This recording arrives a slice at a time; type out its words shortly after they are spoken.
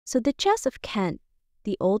So the Duchess of Kent,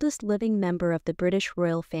 the oldest living member of the British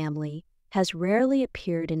royal family, has rarely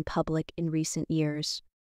appeared in public in recent years.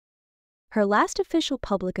 Her last official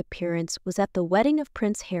public appearance was at the wedding of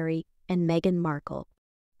Prince Harry and Meghan Markle.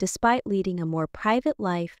 Despite leading a more private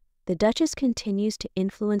life, the Duchess continues to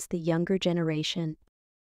influence the younger generation.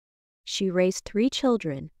 She raised 3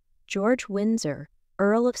 children: George Windsor,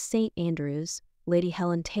 Earl of St. Andrews, Lady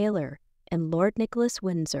Helen Taylor, and Lord Nicholas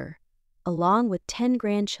Windsor, along with 10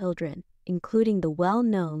 grandchildren, including the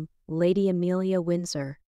well-known Lady Amelia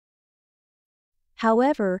Windsor.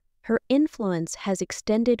 However, her influence has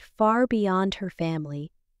extended far beyond her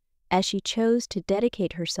family, as she chose to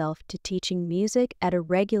dedicate herself to teaching music at a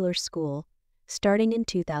regular school, starting in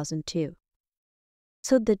 2002.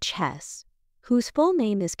 So the Duchess, whose full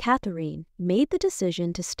name is Catherine, made the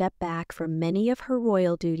decision to step back from many of her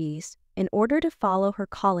royal duties in order to follow her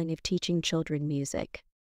calling of teaching children music.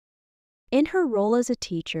 In her role as a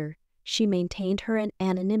teacher, she maintained her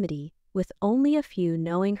anonymity, with only a few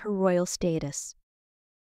knowing her royal status.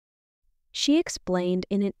 She explained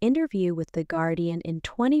in an interview with The Guardian in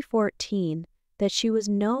 2014 that she was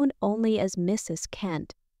known only as Mrs.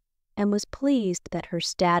 Kent and was pleased that her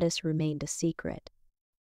status remained a secret.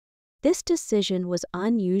 This decision was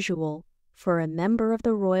unusual for a member of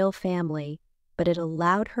the royal family, but it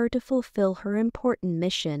allowed her to fulfill her important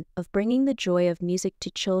mission of bringing the joy of music to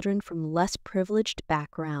children from less privileged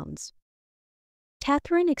backgrounds.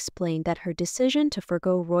 Catherine explained that her decision to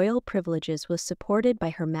forgo royal privileges was supported by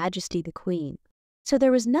Her Majesty the Queen, so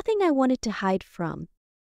there was nothing I wanted to hide from.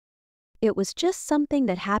 It was just something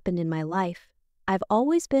that happened in my life. I've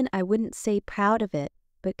always been, I wouldn't say proud of it,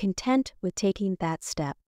 but content with taking that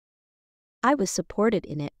step. I was supported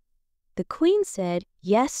in it. The Queen said,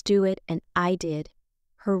 "Yes, do it," and I did.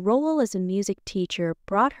 Her role as a music teacher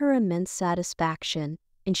brought her immense satisfaction,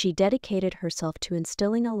 and she dedicated herself to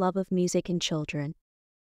instilling a love of music in children.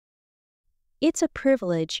 It's a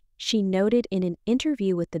privilege, she noted in an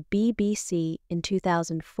interview with the BBC in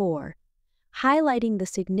 2004, highlighting the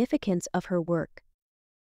significance of her work.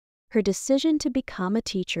 Her decision to become a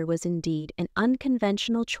teacher was indeed an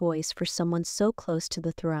unconventional choice for someone so close to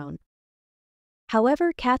the throne.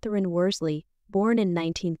 However, Catherine Worsley, born in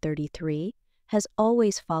 1933, has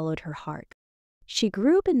always followed her heart. She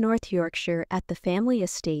grew up in North Yorkshire at the family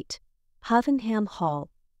estate, Hovingham Hall,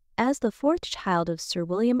 as the 4th child of Sir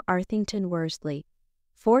William Arthington Worsley,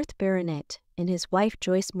 4th Baronet, and his wife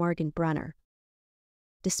Joyce Morgan Brunner.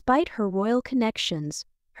 Despite her royal connections,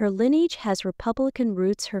 her lineage has Republican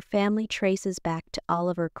roots. Her family traces back to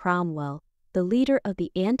Oliver Cromwell, the leader of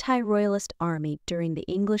the anti-royalist army during the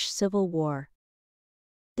English Civil War.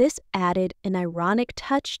 This added an ironic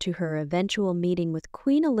touch to her eventual meeting with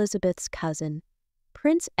Queen Elizabeth's cousin,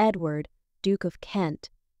 Prince Edward, Duke of Kent,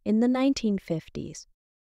 in the 1950s.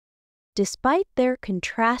 Despite their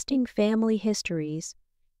contrasting family histories,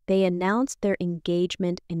 they announced their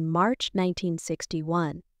engagement in March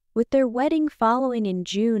 1961, with their wedding following in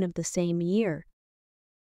June of the same year.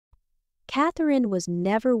 Catherine was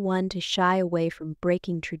never one to shy away from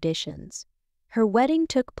breaking traditions. Her wedding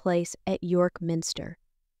took place at York Minster,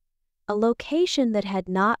 a location that had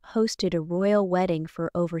not hosted a royal wedding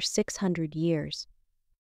for over 600 years.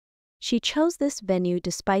 She chose this venue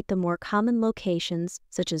despite the more common locations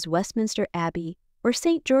such as Westminster Abbey or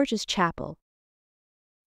St. George's Chapel.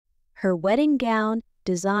 Her wedding gown,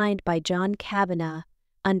 designed by John Kavanagh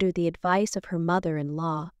under the advice of her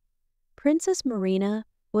mother-in-law, Princess Marina,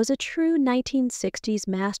 was a true 1960s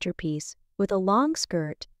masterpiece with a long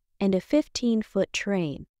skirt and a 15-foot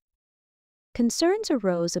train. Concerns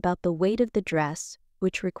arose about the weight of the dress,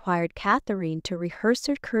 which required Catherine to rehearse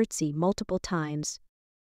her curtsy multiple times.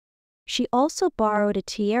 She also borrowed a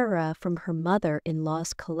tiara from her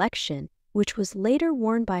mother-in-law's collection, which was later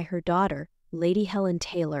worn by her daughter, Lady Helen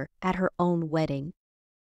Taylor, at her own wedding.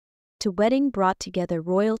 The wedding brought together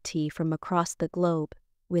royalty from across the globe,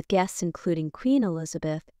 with guests including Queen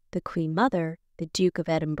Elizabeth, the Queen Mother, the Duke of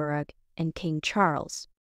Edinburgh, and King Charles.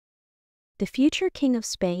 The future King of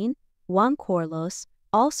Spain, Juan Carlos,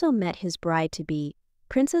 also met his bride-to-be,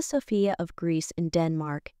 Princess Sophia of Greece and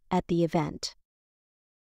Denmark, at the event.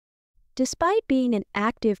 Despite being an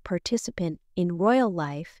active participant in royal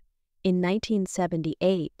life, in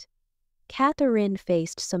 1978, Catherine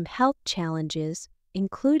faced some health challenges,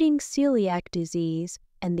 including celiac disease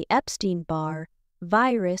and the Epstein-Barr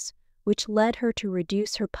virus, which led her to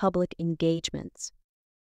reduce her public engagements.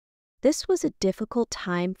 This was a difficult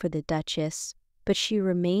time for the Duchess, but she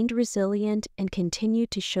remained resilient and continued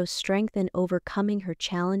to show strength in overcoming her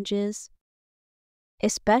challenges.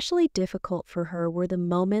 Especially difficult for her were the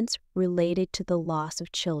moments related to the loss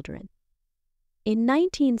of children. In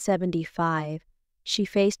 1975, she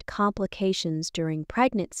faced complications during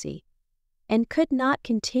pregnancy and could not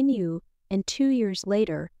continue, and 2 years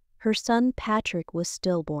later, her son Patrick was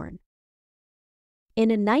stillborn. In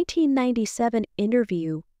a 1997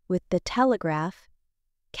 interview with The Telegraph,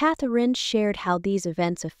 Catherine shared how these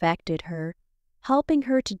events affected her, helping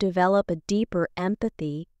her to develop a deeper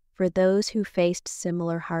empathy for those who faced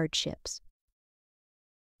similar hardships.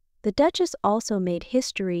 The Duchess also made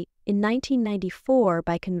history in 1994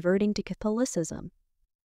 by converting to Catholicism.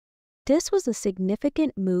 This was a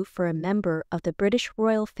significant move for a member of the British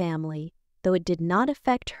royal family, though it did not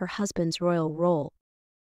affect her husband's royal role.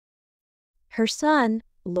 Her son,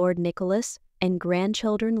 Lord Nicholas, and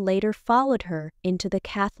grandchildren later followed her into the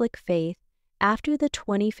Catholic faith after the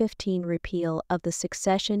 2015 repeal of the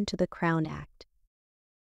Succession to the Crown Act.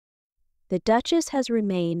 The Duchess has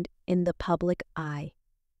remained in the public eye.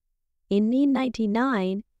 In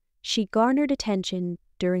 1999, she garnered attention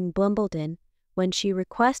during Wimbledon when she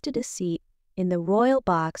requested a seat in the royal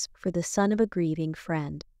box for the son of a grieving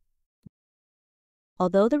friend.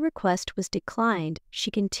 Although the request was declined,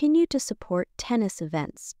 she continued to support tennis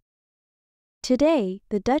events. Today,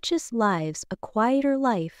 the Duchess lives a quieter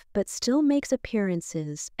life but still makes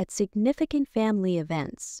appearances at significant family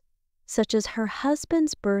events, such as her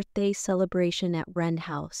husband's birthday celebration at Wren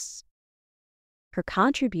House. Her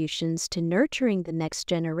contributions to nurturing the next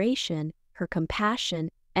generation, her compassion,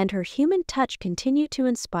 and her human touch continue to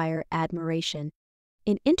inspire admiration.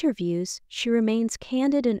 In interviews, she remains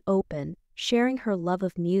candid and open, sharing her love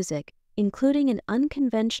of music, including an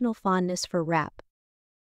unconventional fondness for rap.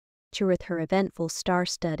 With her eventful,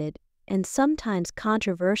 star-studded, and sometimes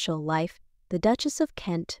controversial life, the Duchess of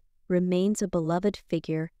Kent remains a beloved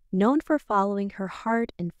figure, known for following her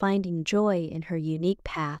heart and finding joy in her unique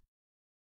path.